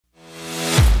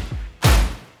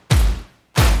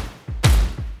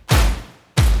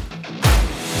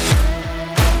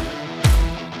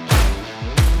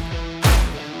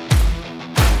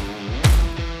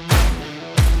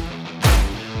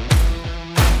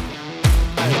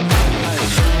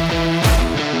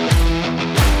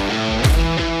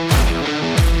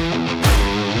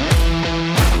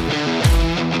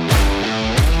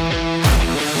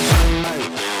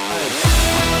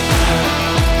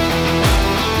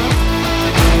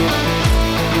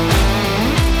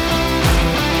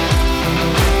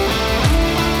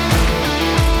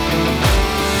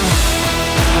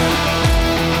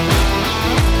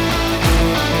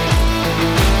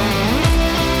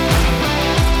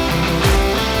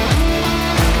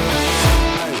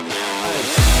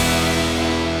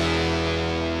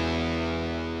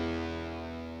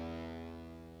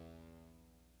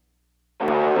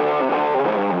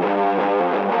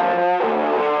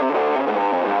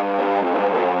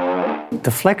The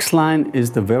FLEXLINE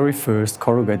is the very first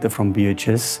corrugator from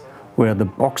BHS where the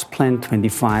Box Plant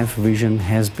 25 vision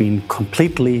has been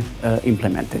completely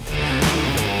implemented.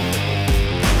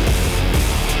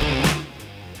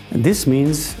 This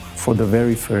means, for the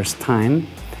very first time,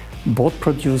 board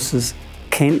producers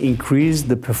can increase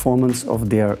the performance of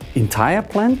their entire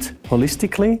plant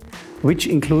holistically, which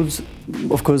includes,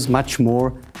 of course, much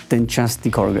more than just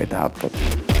the corrugator output.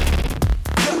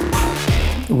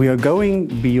 We are going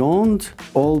beyond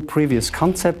all previous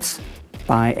concepts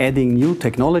by adding new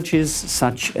technologies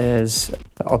such as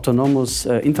autonomous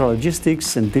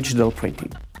intralogistics and digital printing.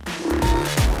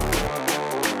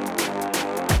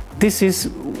 This is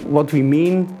what we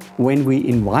mean when we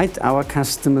invite our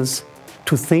customers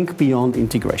to think beyond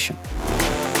integration.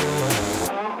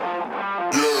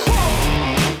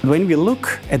 When we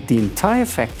look at the entire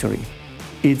factory,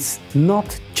 it's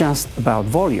not just about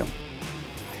volume.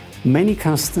 Many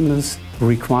customers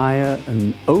require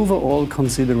an overall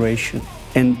consideration,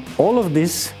 and all of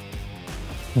this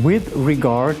with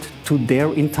regard to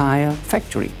their entire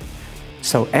factory.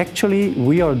 So actually,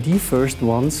 we are the first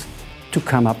ones to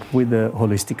come up with a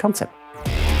holistic concept.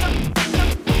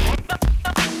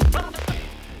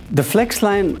 The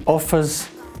FLEXLINE offers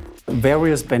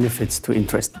various benefits to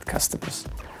interested customers.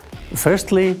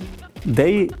 Firstly,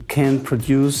 they can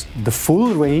produce the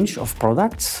full range of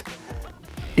products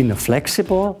in a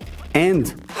flexible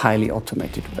and highly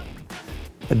automated way.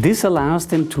 This allows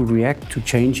them to react to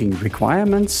changing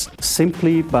requirements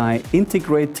simply by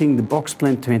integrating the Box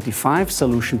Plant 25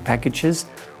 solution packages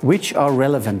which are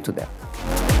relevant to them.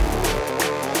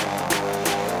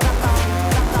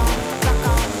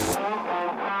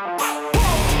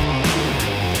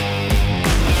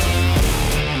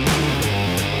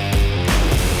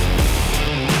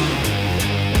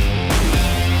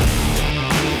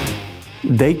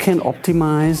 They can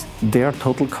optimize their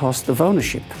total cost of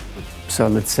ownership. So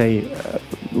let's say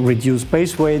reduce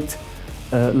base weight,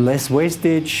 less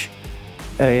wastage,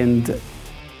 and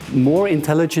more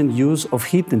intelligent use of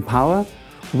heat and power,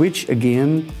 which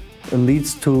again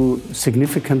leads to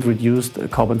significant reduced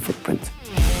carbon footprint.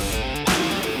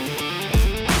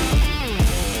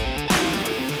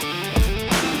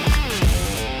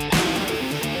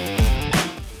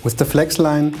 With the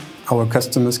FLEXLINE, our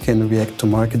customers can react to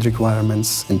market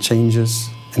requirements and changes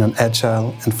in an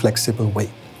agile and flexible way.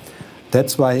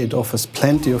 That's why it offers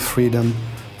plenty of freedom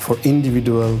for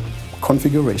individual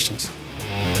configurations.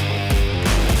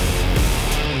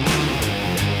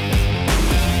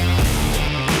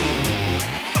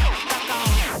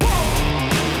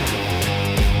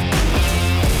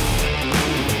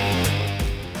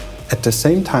 At the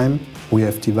same time, we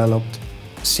have developed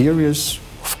a series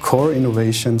of core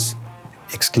innovations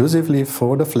exclusively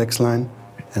for the FLEXLINE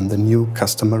and the new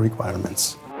customer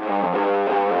requirements.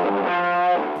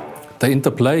 The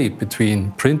interplay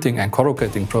between printing and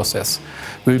corrugating process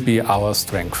will be our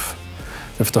strength.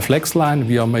 With the FLEXLINE,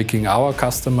 we are making our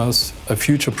customers a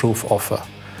future-proof offer.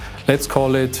 Let's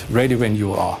call it ready when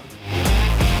you are.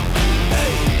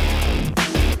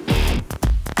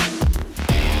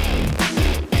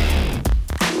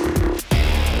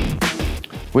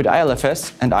 With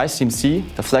ILFS and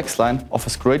iCMC, the FLEXLINE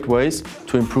offers great ways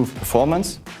to improve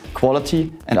performance,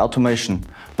 quality and automation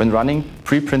when running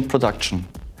pre-print production.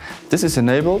 This is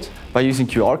enabled by using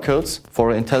QR codes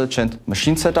for intelligent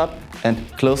machine setup and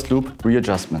closed-loop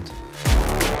readjustment.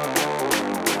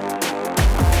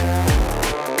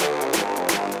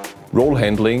 Roll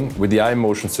handling with the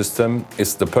iMotion system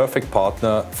is the perfect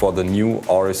partner for the new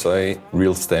RSA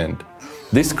reel stand.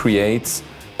 This creates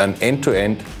an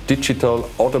end-to-end digital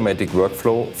automatic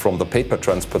workflow from the paper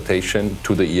transportation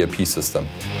to the ERP system.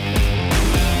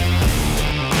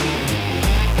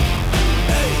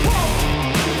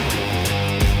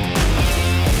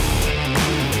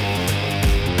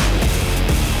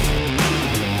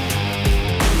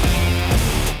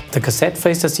 The cassette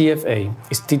phaser CFA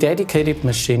is the dedicated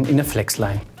machine in a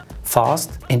FLEXLINE,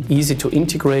 fast and easy to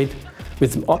integrate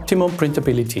with optimum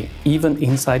printability even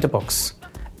inside the box,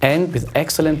 and with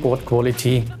excellent board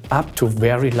quality up to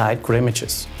very light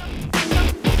grammages.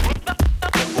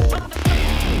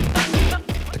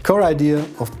 The core idea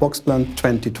of Box Plant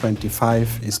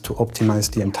 2025 is to optimize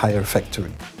the entire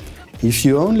factory. If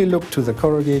you only look to the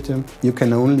corrugator, you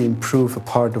can only improve a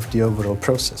part of the overall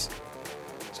process.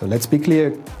 So let's be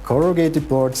clear, corrugated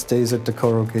board stays at the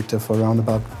corrugator for around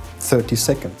about 30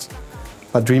 seconds,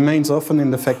 but remains often in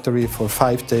the factory for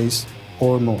 5 days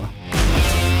or more.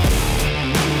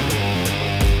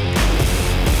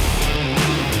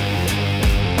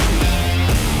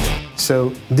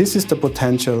 So this is the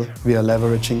potential we are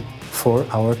leveraging for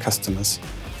our customers.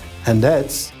 And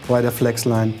that's why the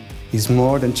FLEXLINE is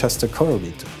more than just a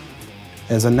corrugator.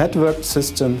 As a networked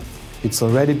system, it's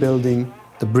already building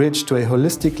the bridge to a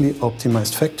holistically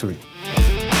optimized factory.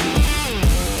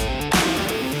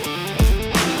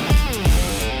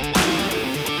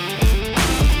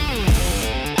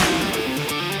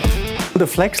 The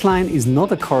FLEXLINE is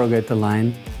not a corrugator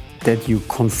line that you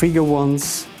configure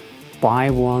once, buy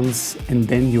once, and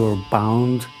then you're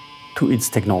bound to its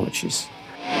technologies.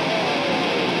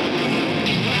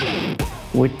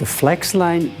 With the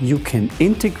FLEXLINE, you can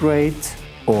integrate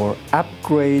or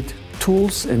upgrade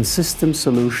tools and system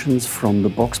solutions from the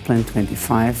BoxPlan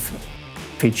 25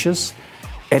 features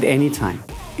at any time,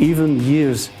 even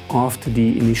years after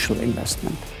the initial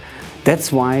investment.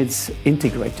 That's why it's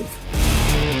integrative.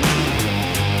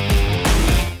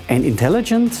 And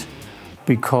intelligent,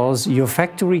 because your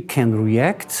factory can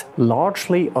react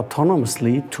largely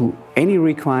autonomously to any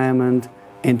requirement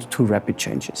and to rapid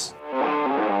changes.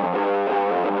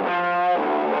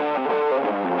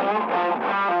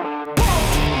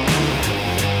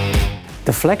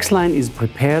 The FLEXLINE is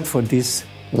prepared for this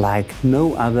like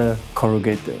no other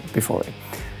corrugator before it.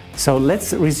 So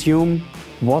let's resume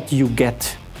what you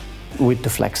get with the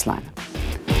FLEXLINE.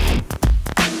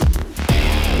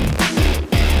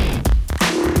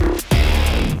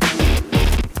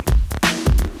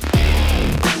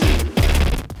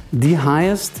 The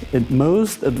highest and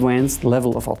most advanced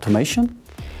level of automation,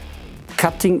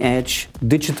 cutting-edge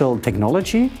digital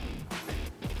technology,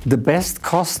 the best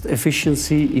cost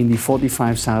efficiency in the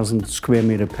 45,000 square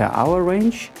meter per hour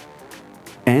range,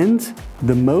 and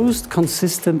the most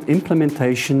consistent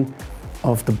implementation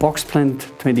of the BoxPlan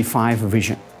 25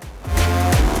 vision.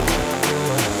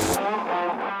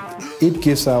 It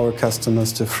gives our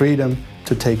customers the freedom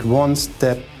to take one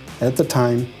step at a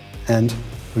time and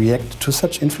react to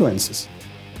such influences.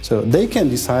 So they can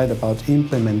decide about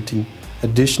implementing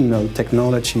additional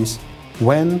technologies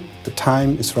when the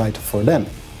time is right for them.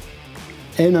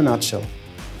 In a nutshell,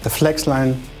 the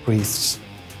FLEXLINE breathes.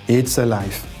 It's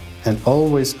alive and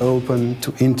always open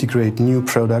to integrate new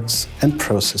products and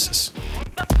processes.